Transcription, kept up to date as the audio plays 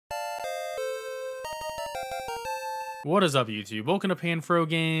What is up, YouTube? Welcome to PanFro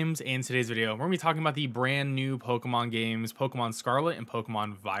Games. In today's video, we're going to be talking about the brand new Pokemon games, Pokemon Scarlet and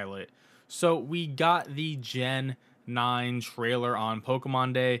Pokemon Violet. So we got the Gen 9 trailer on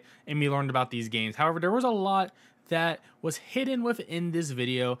Pokemon Day, and we learned about these games. However, there was a lot that was hidden within this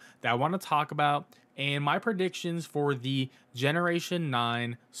video that I want to talk about, and my predictions for the Generation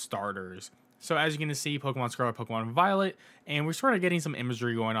 9 starters. So as you can see, Pokemon Scarlet, Pokemon Violet, and we're sort of getting some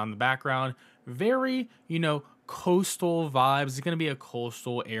imagery going on in the background. Very, coastal vibes. It's going to be a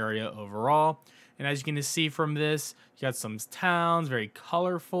coastal area overall. And as you can see from this, you got some towns, very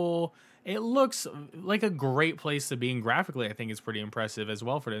colorful. It looks like a great place to be, and graphically I think it's pretty impressive as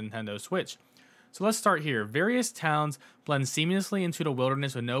well for the Nintendo Switch. So let's start here. Various towns blend seamlessly into the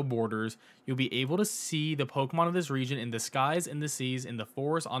wilderness with no borders. You'll be able to see the Pokemon of this region in the skies, in the seas, in the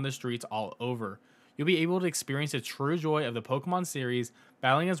forests, on the streets, all over. You'll be able to experience the true joy of the Pokemon series,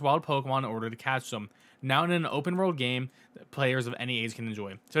 battling as wild Pokemon in order to catch them. Now in an open world game that players of any age can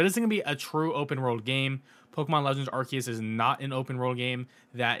enjoy. So this is going to be a true open world game. Pokemon Legends Arceus is not an open world game.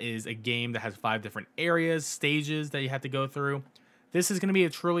 That is a game that has 5 different areas, stages that you have to go through. This is going to be a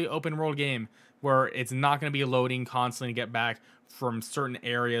truly open world game where it's not going to be loading constantly to get back from certain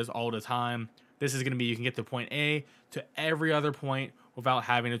areas all the time. This is going to be, you can get to point A to every other point without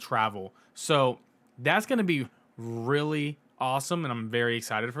having to travel. So that's going to be really awesome, and I'm very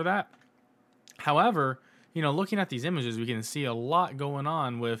excited for that. However, looking at these images, we can see a lot going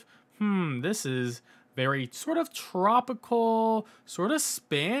on with, this is very sort of tropical, sort of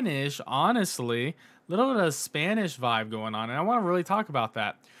Spanish, honestly. Little bit of Spanish vibe going on, and I want to really talk about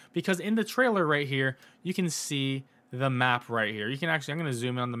that because in the trailer right here, you can see the map right here. You can actually, I'm going to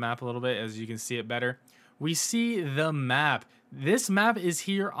zoom in on the map a little bit as you can see it better. We see the map. This map is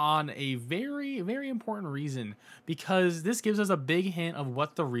here on a very, very important reason because this gives us a big hint of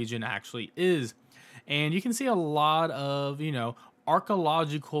what the region actually is. And you can see a lot of,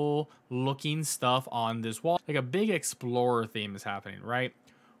 archaeological looking stuff on this wall. Like a big explorer theme is happening, right?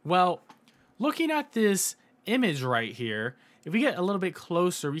 Well, looking at this image right here, if we get a little bit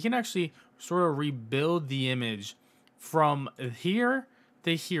closer, we can actually sort of rebuild the image from here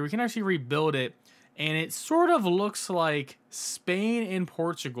to here. We can actually rebuild it, and it sort of looks like Spain and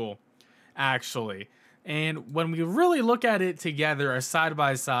Portugal, actually. And when we really look at it together, as side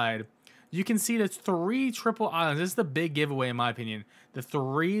by side, you can see the 3 triple islands. This is the big giveaway, in my opinion. The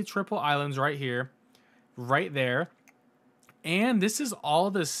 3 triple islands right here, right there. And this is all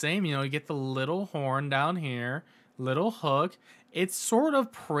the same. You get the little horn down here, little hook. It's sort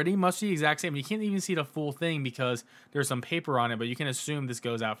of pretty much the exact same. You can't even see the full thing because there's some paper on it, but you can assume this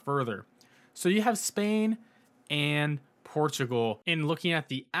goes out further. So you have Spain and Portugal. And looking at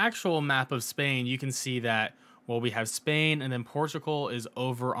the actual map of Spain, you can see that, well, we have Spain, and then Portugal is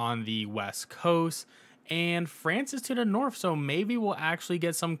over on the west coast, and France is to the north, so maybe we'll actually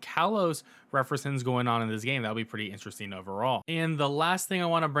get some Kalos references going on in this game. That'll be pretty interesting overall. And the last thing I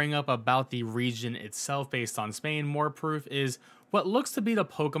want to bring up about the region itself based on Spain, more proof, is what looks to be the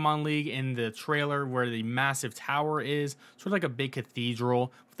Pokemon League in the trailer where the massive tower is, sort of like a big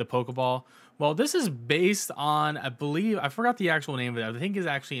cathedral with the Pokeball. Well, this is based on, I believe, I forgot the actual name of it. I think it's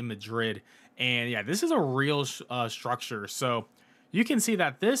actually in Madrid. And yeah, this is a real structure. So you can see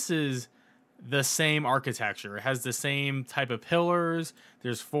that this is the same architecture. It has the same type of pillars.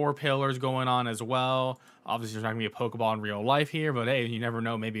 There's 4 pillars going on as well. Obviously, there's not going to be a Pokeball in real life here, but hey, you never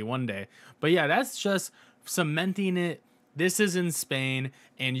know, maybe one day. But yeah, that's just cementing it. This is in Spain,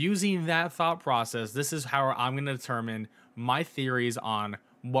 and using that thought process, this is how I'm going to determine my theories on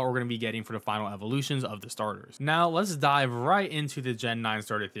what we're going to be getting for the final evolutions of the starters. Now, let's dive right into the Gen 9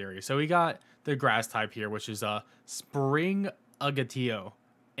 starter theory. So we got the grass type here, which is a Sprigatito.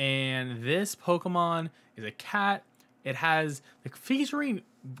 And this Pokemon is a cat. It has featuring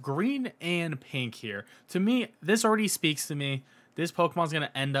green and pink here. To me, this already speaks to me. This Pokemon is going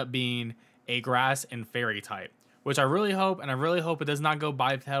to end up being a grass and fairy type, which I really hope, and I really hope it does not go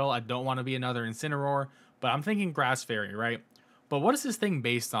bipedal. I don't want to be another Incineroar, but I'm thinking grass fairy, right? But what is this thing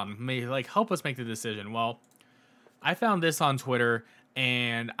based on? May help us make the decision. Well, I found this on Twitter,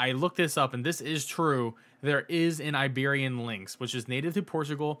 and I looked this up, and this is true. There is an Iberian lynx, which is native to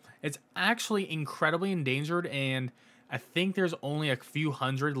Portugal. It's actually incredibly endangered, and I think there's only a few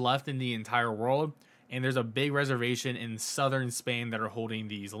hundred left in the entire world, and there's a big reservation in southern Spain that are holding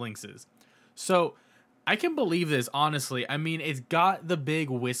these lynxes. So I can believe this, honestly. I mean, it's got the big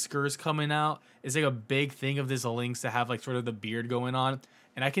whiskers coming out. It's like a big thing of this lynx to have like sort of the beard going on.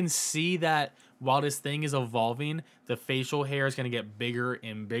 And I can see that while this thing is evolving, the facial hair is going to get bigger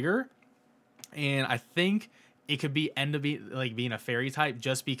and bigger. And I think it could be end up being a fairy type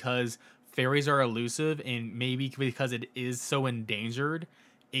just because fairies are elusive, and maybe because it is so endangered,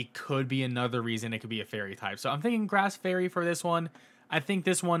 it could be another reason it could be a fairy type. So I'm thinking grass fairy for this one. I think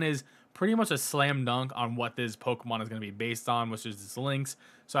this one is pretty much a slam dunk on what this Pokemon is going to be based on, which is this Lynx.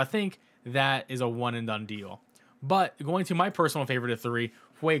 So I think that is a one and done deal. But going to my personal favorite of three,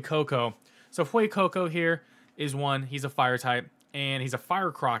 Fuecoco. So Fuecoco here is one. He's a fire type, and he's a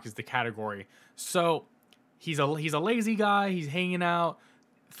fire croc is the category. So he's a lazy guy. He's hanging out.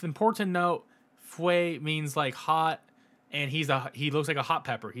 It's important to note, Fue means like hot, and he looks like a hot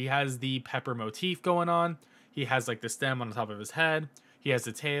pepper. He has the pepper motif going on. He has like the stem on the top of his head. He has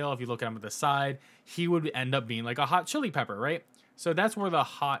the tail. If you look at him at the side, he would end up being like a hot chili pepper, right? So that's where the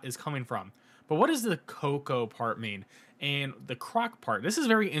hot is coming from. But what does the cocoa part mean? And the croc part? This is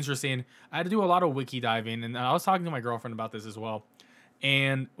very interesting. I had to do a lot of wiki diving, and I was talking to my girlfriend about this as well.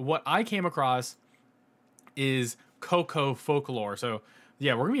 And what I came across is cocoa folklore. So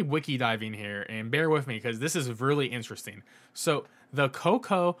yeah, we're gonna be wiki diving here, and bear with me because this is really interesting. So the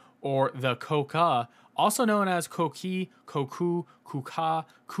cocoa or the coca, also known as Koki, Koku, Kuka,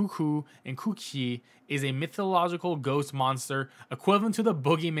 Kuku, and Kuki, is a mythological ghost monster equivalent to the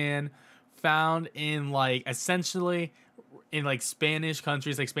boogeyman found in like essentially in like Spanish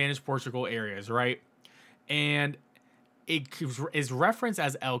countries, like Spanish Portugal areas, right? And it is referenced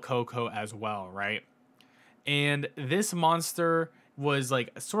as El Coco as well, right? And this monster was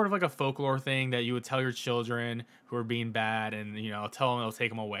like sort of like a folklore thing that you would tell your children who are being bad, and you know, tell them they'll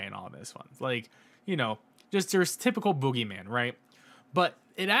take them away and all this fun. Like, you know, just your typical boogeyman, right? But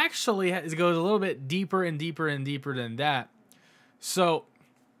it actually goes a little bit deeper and deeper and deeper than that. So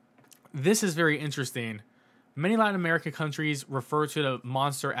this is very interesting. Many Latin American countries refer to the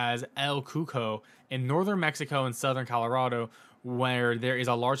monster as El Cuco. In northern Mexico and southern Colorado, where there is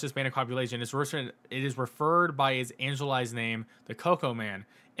a large Hispanic population, it is referred by its angelized name, the Coco Man.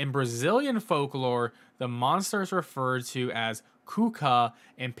 In Brazilian folklore, the monster is referred to as Cuca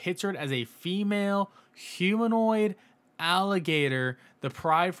and pictured as a female humanoid alligator, the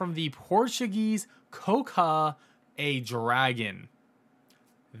pride from the Portuguese coca, a dragon.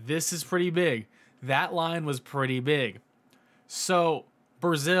 This is pretty big. That line was pretty big. So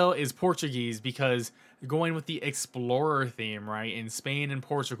Brazil is Portuguese because going with the explorer theme, right? In Spain and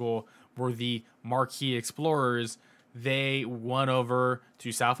Portugal were the marquee explorers. They went over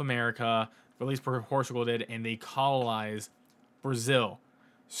to South America, or at least Portugal did, and they colonized Brazil.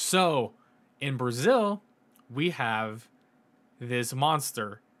 So in Brazil, we have this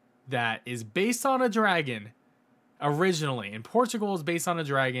monster that is based on a dragon. Originally, in Portugal is based on a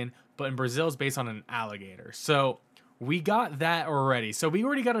dragon, but in Brazil is based on an alligator. So we got that already. So we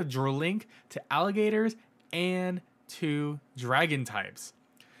already got a link to alligators and to dragon types.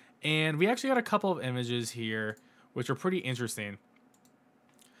 And we actually got a couple of images here, which are pretty interesting.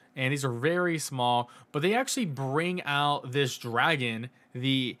 And these are very small, but they actually bring out this dragon,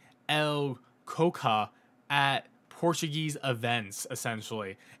 the El Coca, at Portuguese events,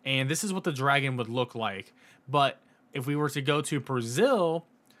 essentially. And this is what the dragon would look like. But if we were to go to Brazil,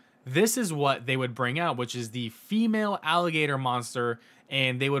 this is what they would bring out, which is the female alligator monster,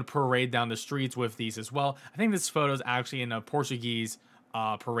 and they would parade down the streets with these as well. I think this photo is actually in a Portuguese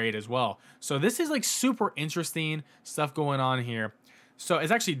parade as well. So this is like super interesting stuff going on here. So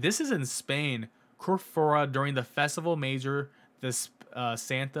it's actually, this is in Spain, Corfora, during the Festival Major, this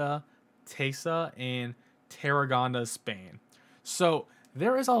Santa Tesa in Tarragona, Spain. So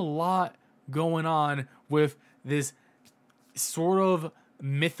there is a lot going on with this sort of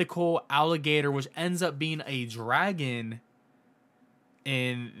mythical alligator, which ends up being a dragon.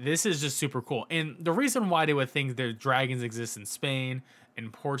 And this is just super cool. And the reason why they would think that dragons exist in Spain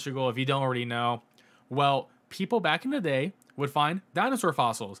and Portugal, if you don't already know, well, people back in the day would find dinosaur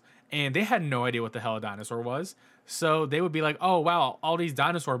fossils, and they had no idea what the hell a dinosaur was. So they would be like, oh wow, all these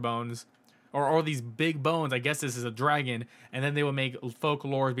dinosaur bones, or all these big bones, I guess this is a dragon. And then they would make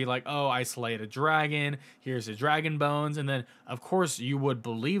folklore be like, oh, I slayed a dragon, here's the dragon bones. And then of course you would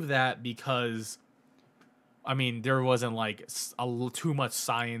believe that because, I mean, there wasn't like too much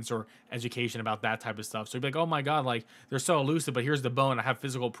science or education about that type of stuff. So you'd be like, oh my god, like they're so elusive, but here's the bone, I have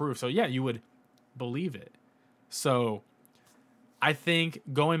physical proof. So yeah, you would believe it. So I think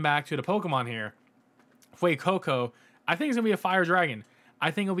going back to the Pokemon here, Fuecoco, I think it's gonna be a fire dragon. I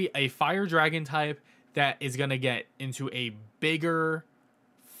think it'll be a fire dragon type that is going to get into a bigger,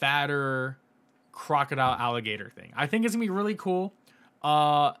 fatter crocodile alligator thing. I think it's going to be really cool.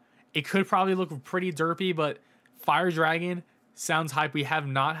 It could probably look pretty derpy, but fire dragon sounds hype. We have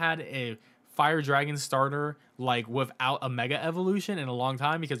not had a fire dragon starter like without a mega evolution in a long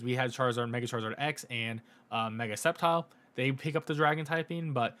time, because we had Charizard, Mega Charizard X, and Mega Sceptile. they pick up the dragon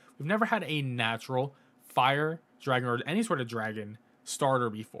typing, but we've never had a natural fire dragon or any sort of dragon starter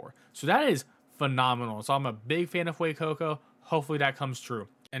before. So that is phenomenal. So I'm a big fan of Fuecoco. Hopefully that comes true.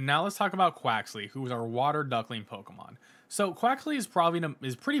 And now let's talk about Quaxly, who is our water duckling Pokemon. So Quaxly is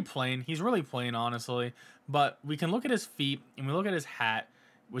pretty plain. He's really plain, honestly. But we can look at his feet and we look at his hat,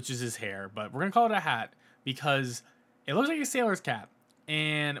 which is his hair. But we're gonna call it a hat because it looks like a sailor's cap.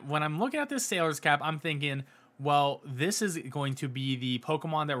 And when I'm looking at this sailor's cap, I'm thinking, well, this is going to be the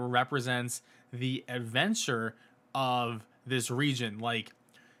Pokemon that represents the adventure of this region. Like,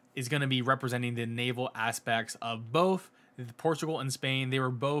 is going to be representing the naval aspects of both Portugal and Spain. They were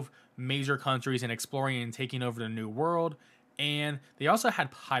both major countries in exploring and taking over the New World. And they also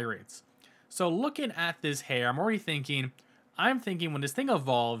had pirates. So looking at this hair, I'm thinking when this thing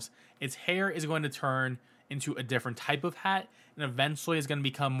evolves, its hair is going to turn into a different type of hat. And eventually it's going to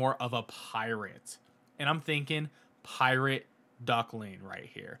become more of a pirate. And I'm thinking pirate duckling right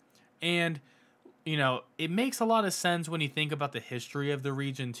here. And, you know, it makes a lot of sense when you think about the history of the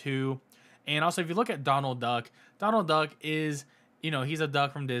region too. And also, if you look at Donald Duck is, you know, he's a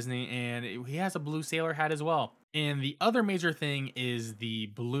duck from Disney, and he has a blue sailor hat as well. And the other major thing is the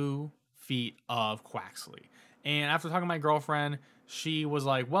blue feet of Quaxly. And after talking to my girlfriend, she was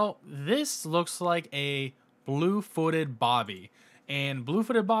like, well, this looks like a blue-footed Bobby. And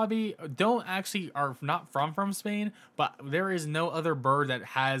blue-footed Bobby are not from Spain, but there is no other bird that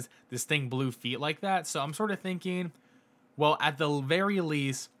has distinct blue feet like that. So I'm sort of thinking, well, at the very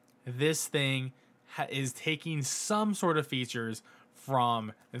least, this thing is taking some sort of features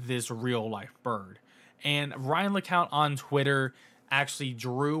from this real-life bird. And Ryan LeCount on Twitter actually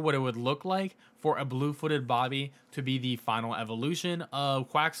drew what it would look like for a blue-footed Bobby to be the final evolution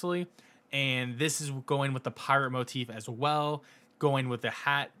of Quaxly. And this is going with the pirate motif as well, going with the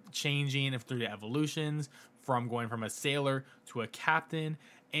hat changing through the evolutions from going from a sailor to a captain.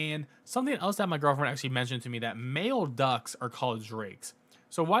 And something else that my girlfriend actually mentioned to me, that male ducks are called drakes.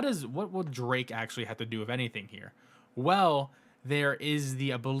 So what will Drake actually have to do with anything here? Well, there is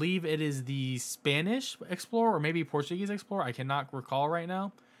I believe it is the Spanish explorer or maybe Portuguese explorer. I cannot recall right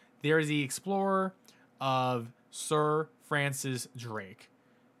now. There is the explorer of Sir Francis Drake.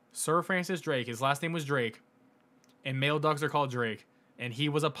 Sir Francis Drake, his last name was Drake, and male ducks are called Drake, and he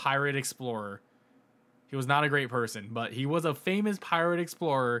was a pirate explorer. He was not a great person, but he was a famous pirate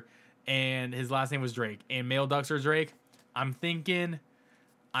explorer, and his last name was Drake, and male ducks are Drake. I'm thinking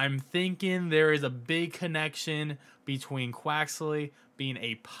there is a big connection between Quaxly being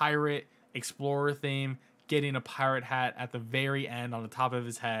a pirate explorer theme, getting a pirate hat at the very end on the top of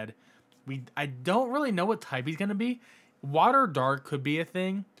his head. I don't really know what type he's going to be. Water Dark could be a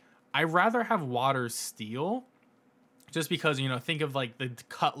thing. I'd rather have Water Steel, just because, you know, think of like the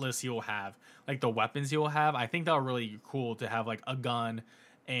cutlass you'll have, like the weapons you'll have. I think that would really cool to have like a gun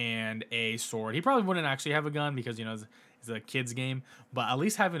and a sword. He probably wouldn't actually have a gun because, you know, it's a kid's game, but at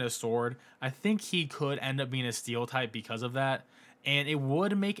least having a sword, I think he could end up being a steel type because of that. And it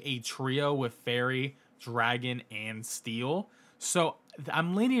would make a trio with fairy, dragon, and steel. So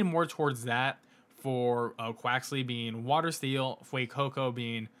I'm leaning more towards that for Quaxly being water steel, Fuecoco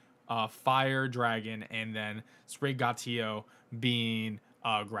being fire dragon, and then Sprigatito being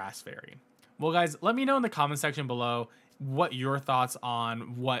grass fairy. Well, guys, let me know in the comment section below what your thoughts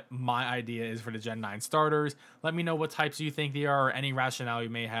on what my idea is for the Gen 9 starters. Let me know what types you think they are or any rationale you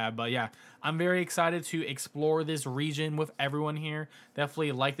may have. But yeah, I'm very excited to explore this region with everyone here.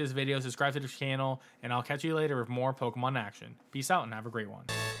 Definitely like this video, subscribe to the channel, and I'll catch you later with more Pokemon action. Peace out and have a great one.